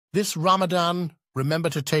This Ramadan, remember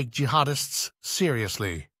to take jihadists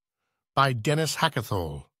seriously. By Dennis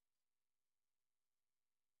Hackethal.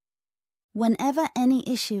 Whenever any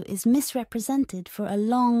issue is misrepresented for a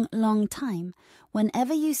long, long time,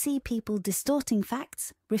 whenever you see people distorting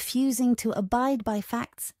facts, refusing to abide by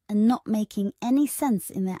facts, and not making any sense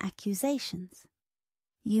in their accusations,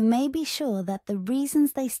 you may be sure that the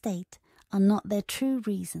reasons they state are not their true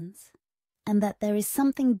reasons, and that there is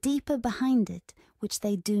something deeper behind it which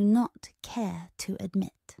they do not care to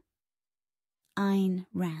admit. Ayn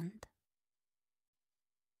Rand.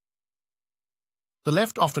 The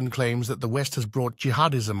left often claims that the West has brought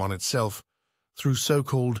jihadism on itself through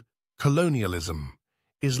so-called colonialism,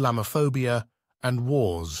 Islamophobia, and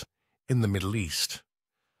wars in the Middle East.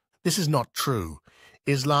 This is not true.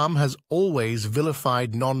 Islam has always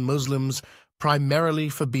vilified non-Muslims primarily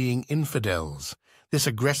for being infidels. This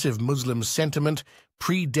aggressive Muslim sentiment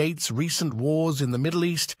predates recent wars in the Middle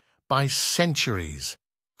East by centuries.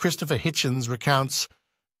 Christopher Hitchens recounts,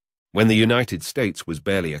 "When the United States was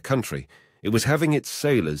barely a country, it was having its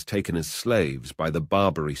sailors taken as slaves by the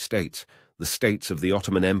Barbary states, the states of the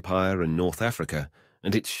Ottoman Empire and North Africa,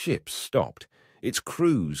 and its ships stopped, its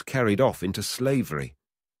crews carried off into slavery.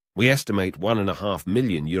 We estimate 1.5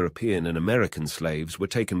 million European and American slaves were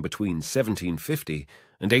taken between 1750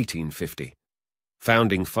 and 1850.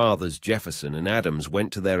 Founding fathers Jefferson and Adams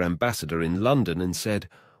went to their ambassador in London and said,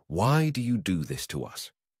 'Why do you do this to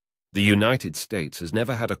us?' The United States has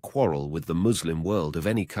never had a quarrel with the Muslim world of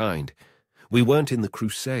any kind. We weren't in the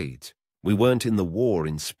Crusades. We weren't in the war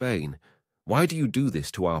in Spain. Why do you do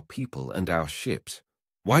this to our people and our ships?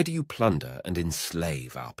 Why do you plunder and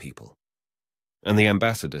enslave our people?" And the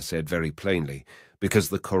ambassador said very plainly, "Because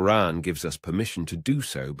the Quran gives us permission to do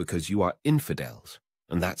so because you are infidels,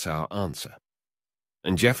 and that's our answer."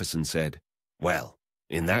 And Jefferson said, "Well,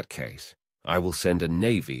 in that case, I will send a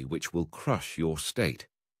navy which will crush your state."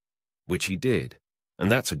 Which he did,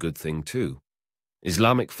 and that's a good thing too.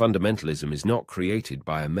 Islamic fundamentalism is not created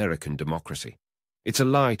by American democracy. It's a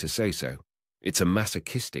lie to say so. It's a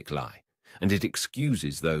masochistic lie, and it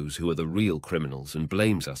excuses those who are the real criminals and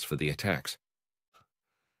blames us for the attacks.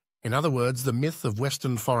 In other words, the myth of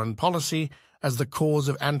Western foreign policy as the cause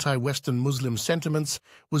of anti-Western Muslim sentiments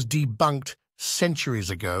was debunked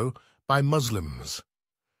centuries ago by Muslims.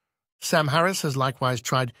 Sam Harris has likewise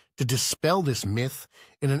tried to dispel this myth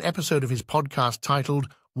in an episode of his podcast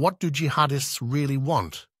titled, "What Do Jihadists Really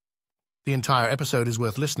Want?" The entire episode is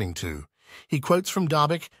worth listening to. He quotes from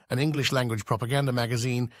Darbik, an English-language propaganda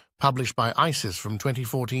magazine published by ISIS from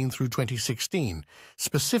 2014 through 2016,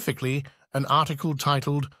 specifically an article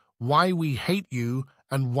titled "Why We Hate You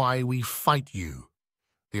and Why We Fight You."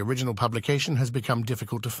 The original publication has become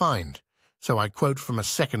difficult to find, so I quote from a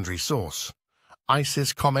secondary source.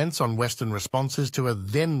 ISIS comments on Western responses to a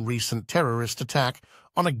then-recent terrorist attack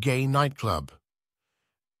on a gay nightclub.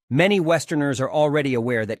 Many Westerners are already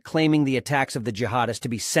aware that claiming the attacks of the jihadists to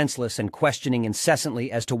be senseless and questioning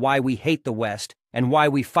incessantly as to why we hate the West and why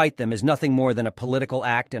we fight them is nothing more than a political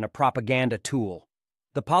act and a propaganda tool.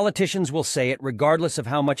 The politicians will say it regardless of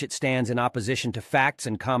how much it stands in opposition to facts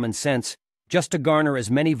and common sense, just to garner as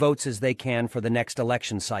many votes as they can for the next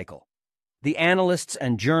election cycle. The analysts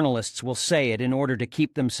and journalists will say it in order to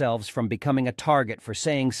keep themselves from becoming a target for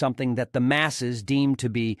saying something that the masses deem to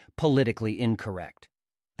be politically incorrect.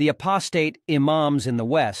 The apostate imams in the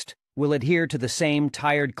West will adhere to the same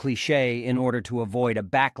tired cliché in order to avoid a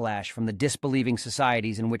backlash from the disbelieving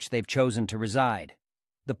societies in which they've chosen to reside.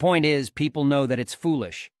 The point is, people know that it's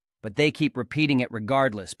foolish, but they keep repeating it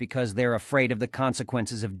regardless because they're afraid of the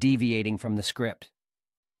consequences of deviating from the script.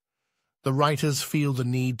 The writers feel the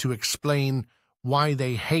need to explain why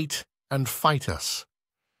they hate and fight us,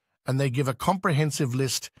 and they give a comprehensive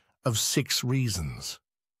list of 6 reasons.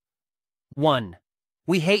 1.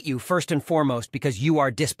 We hate you first and foremost because you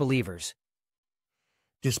are disbelievers.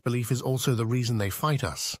 Disbelief is also the reason they fight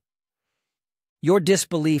us. Your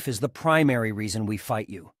disbelief is the primary reason we fight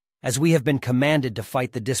you, as we have been commanded to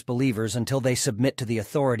fight the disbelievers until they submit to the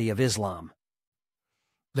authority of Islam.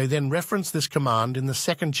 They then reference this command in the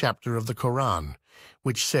 2nd chapter of the Quran,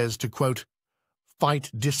 which says to, quote, "Fight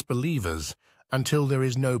disbelievers until there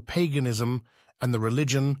is no paganism and the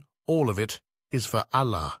religion, all of it, is for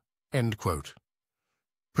Allah," end quote.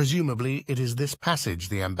 Presumably, it is this passage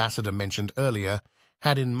the ambassador mentioned earlier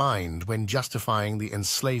had in mind when justifying the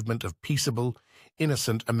enslavement of peaceable,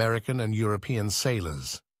 innocent American and European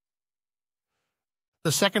sailors.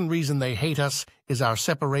 The second reason they hate us is our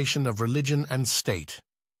separation of religion and state.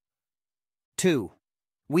 2.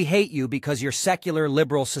 We hate you because your secular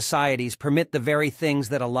liberal societies permit the very things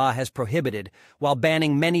that Allah has prohibited, while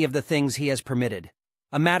banning many of the things He has permitted.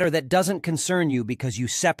 a matter that doesn't concern you because you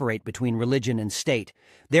separate between religion and state,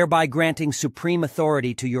 thereby granting supreme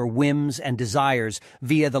authority to your whims and desires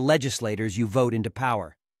via the legislators you vote into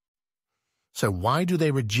power. So why do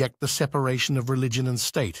they reject the separation of religion and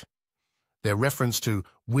state? Their reference to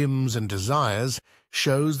whims and desires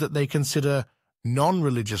shows that they consider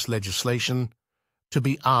non-religious legislation to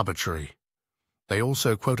be arbitrary. They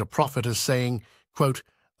also quote a prophet as saying, quote,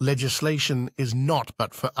 "Legislation is not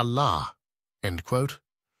but for Allah," end quote.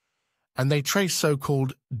 And they trace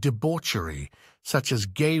so-called debauchery, such as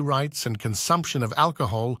gay rights and consumption of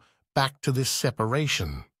alcohol, back to this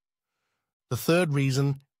separation. The third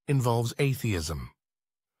reason involves atheism.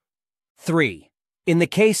 3. In the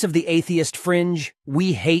case of the atheist fringe,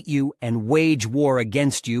 we hate you and wage war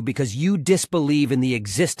against you because you disbelieve in the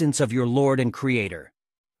existence of your Lord and Creator.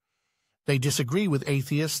 They disagree with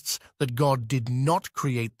atheists that God did not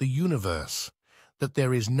create the universe, that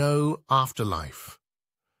there is no afterlife.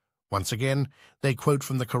 Once again, they quote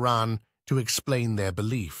from the Quran to explain their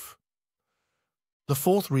belief. The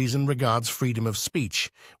fourth reason regards freedom of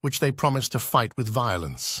speech, which they promise to fight with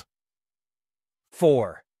violence.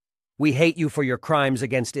 4. We hate you for your crimes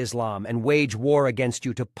against Islam and wage war against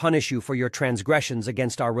you to punish you for your transgressions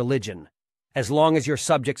against our religion. As long as your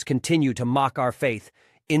subjects continue to mock our faith,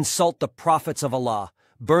 insult the prophets of Allah,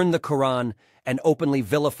 burn the Quran, and openly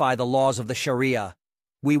vilify the laws of the Sharia,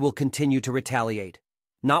 we will continue to retaliate,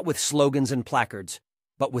 not with slogans and placards,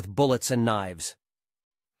 but with bullets and knives.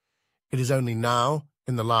 It is only now,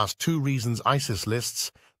 in the last two reasons ISIS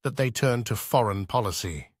lists, that they turn to foreign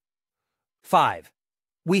policy. 5.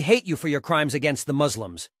 We hate you for your crimes against the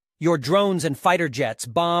Muslims. Your drones and fighter jets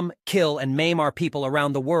bomb, kill, and maim our people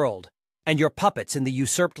around the world. And your puppets in the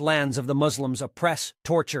usurped lands of the Muslims oppress,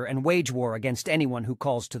 torture, and wage war against anyone who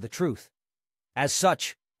calls to the truth. As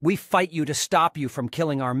such, we fight you to stop you from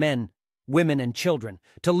killing our men, women, and children,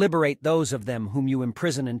 to liberate those of them whom you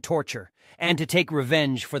imprison and torture, and to take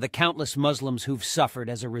revenge for the countless Muslims who've suffered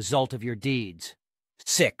as a result of your deeds.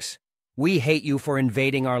 6. We hate you for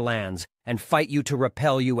invading our lands and fight you to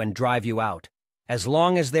repel you and drive you out. As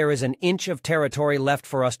long as there is an inch of territory left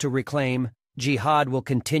for us to reclaim, jihad will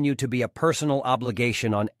continue to be a personal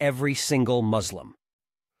obligation on every single Muslim.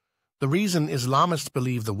 The reason Islamists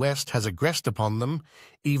believe the West has aggressed upon them,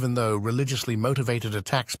 even though religiously motivated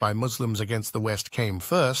attacks by Muslims against the West came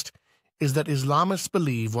first, is that Islamists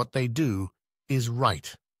believe what they do is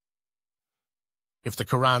right. If the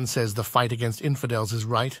Quran says the fight against infidels is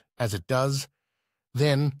right, as it does,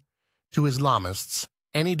 then, to Islamists,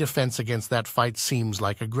 any defense against that fight seems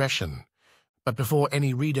like aggression. But before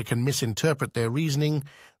any reader can misinterpret their reasoning,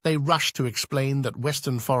 they rush to explain that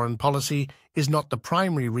Western foreign policy is not the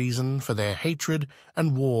primary reason for their hatred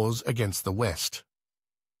and wars against the West.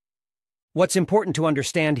 What's important to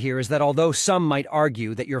understand here is that although some might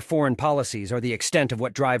argue that your foreign policies are the extent of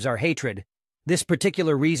what drives our hatred, this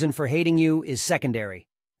particular reason for hating you is secondary,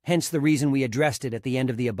 hence the reason we addressed it at the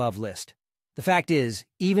end of the above list. The fact is,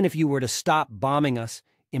 even if you were to stop bombing us,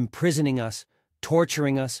 imprisoning us,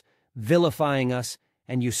 torturing us, vilifying us,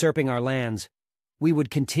 and usurping our lands, we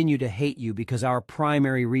would continue to hate you because our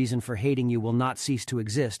primary reason for hating you will not cease to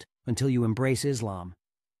exist until you embrace Islam.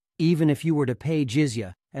 Even if you were to pay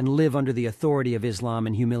jizya and live under the authority of Islam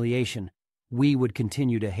in humiliation, we would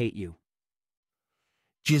continue to hate you.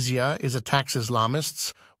 Jizya is a tax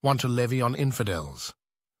Islamists want to levy on infidels.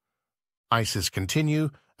 ISIS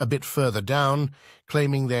continue, a bit further down,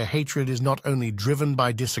 claiming their hatred is not only driven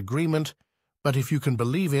by disagreement, but if you can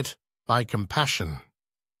believe it, by compassion.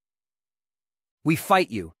 We fight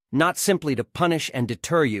you, not simply to punish and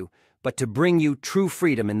deter you, but to bring you true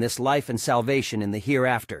freedom in this life and salvation in the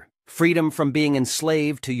hereafter. Freedom from being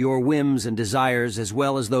enslaved to your whims and desires as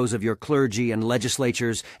well as those of your clergy and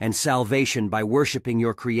legislatures, and salvation by worshiping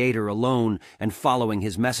your Creator alone and following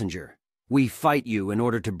His messenger. We fight you in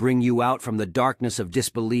order to bring you out from the darkness of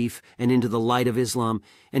disbelief and into the light of Islam,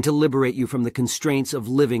 and to liberate you from the constraints of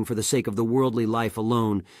living for the sake of the worldly life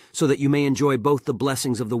alone, so that you may enjoy both the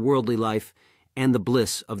blessings of the worldly life and the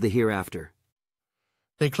bliss of the hereafter.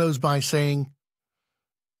 They close by saying,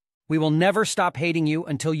 We will never stop hating you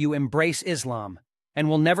until you embrace Islam, and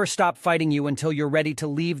will never stop fighting you until you're ready to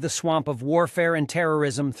leave the swamp of warfare and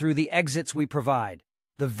terrorism through the exits we provide,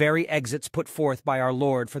 the very exits put forth by our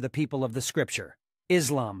Lord for the people of the Scripture.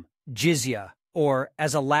 Islam, jizya, or,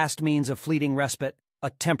 as a last means of fleeting respite,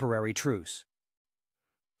 a temporary truce.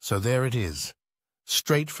 So there it is,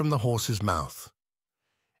 straight from the horse's mouth.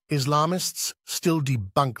 Islamists still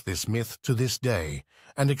debunk this myth to this day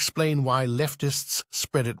and explain why leftists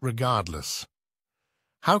spread it regardless.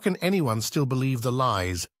 How can anyone still believe the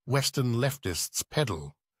lies Western leftists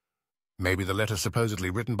peddle? Maybe the letter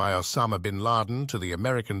supposedly written by Osama bin Laden to the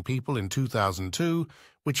American people in 2002,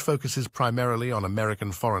 which focuses primarily on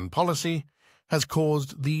American foreign policy, has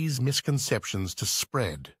caused these misconceptions to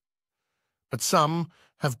spread. But some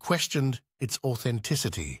have questioned its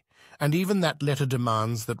authenticity, and even that letter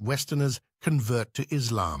demands that Westerners convert to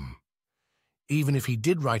Islam. Even if he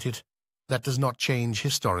did write it, that does not change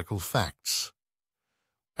historical facts.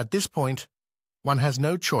 At this point, one has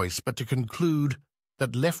no choice but to conclude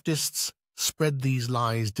that leftists spread these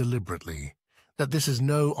lies deliberately, that this is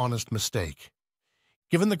no honest mistake.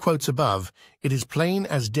 Given the quotes above, it is plain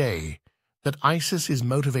as day that ISIS is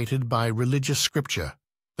motivated by religious scripture,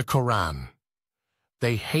 the Quran.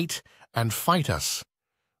 They hate and fight us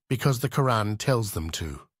because the Quran tells them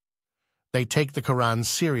to. They take the Quran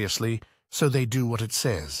seriously, so they do what it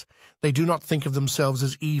says. They do not think of themselves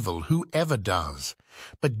as evil, whoever does,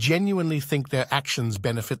 but genuinely think their actions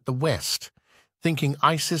benefit the West. Thinking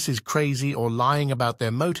ISIS is crazy or lying about their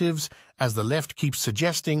motives, as the left keeps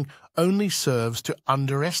suggesting, only serves to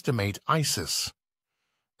underestimate ISIS.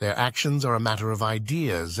 Their actions are a matter of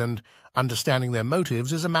ideas, and understanding their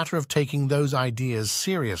motives is a matter of taking those ideas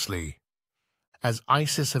seriously. As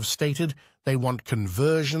ISIS have stated, they want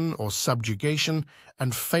conversion or subjugation,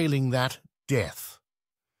 and failing that, death.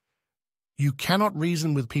 You cannot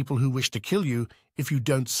reason with people who wish to kill you if you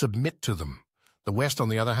don't submit to them. The West, on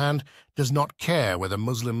the other hand, does not care whether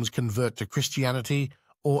Muslims convert to Christianity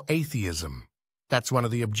or atheism. That's one of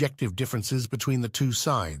the objective differences between the two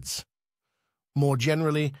sides. More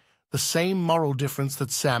generally, the same moral difference that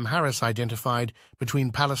Sam Harris identified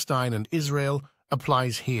between Palestine and Israel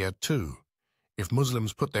applies here too. If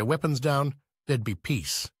Muslims put their weapons down, there'd be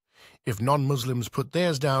peace. If non-Muslims put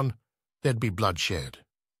theirs down, there'd be bloodshed.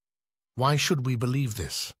 Why should we believe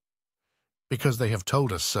this? Because they have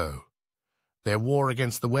told us so. Their war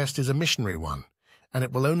against the West is a missionary one, and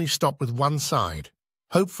it will only stop with one side,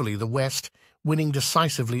 hopefully the West, winning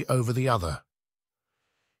decisively over the other.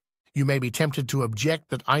 You may be tempted to object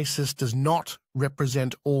that ISIS does not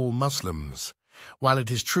represent all Muslims. While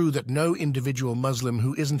it is true that no individual Muslim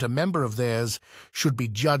who isn't a member of theirs should be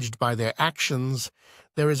judged by their actions,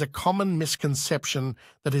 there is a common misconception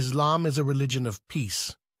that Islam is a religion of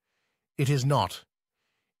peace. It is not.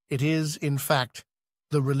 It is, in fact,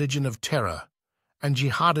 the religion of terror, and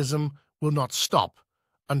jihadism will not stop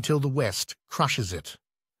until the West crushes it.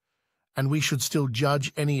 And we should still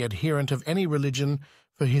judge any adherent of any religion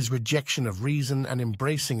for his rejection of reason and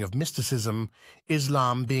embracing of mysticism,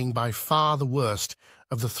 Islam being by far the worst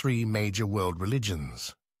of the three major world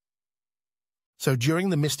religions. So during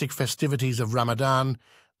the mystic festivities of Ramadan,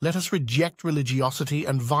 let us reject religiosity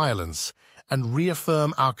and violence and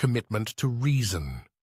reaffirm our commitment to reason.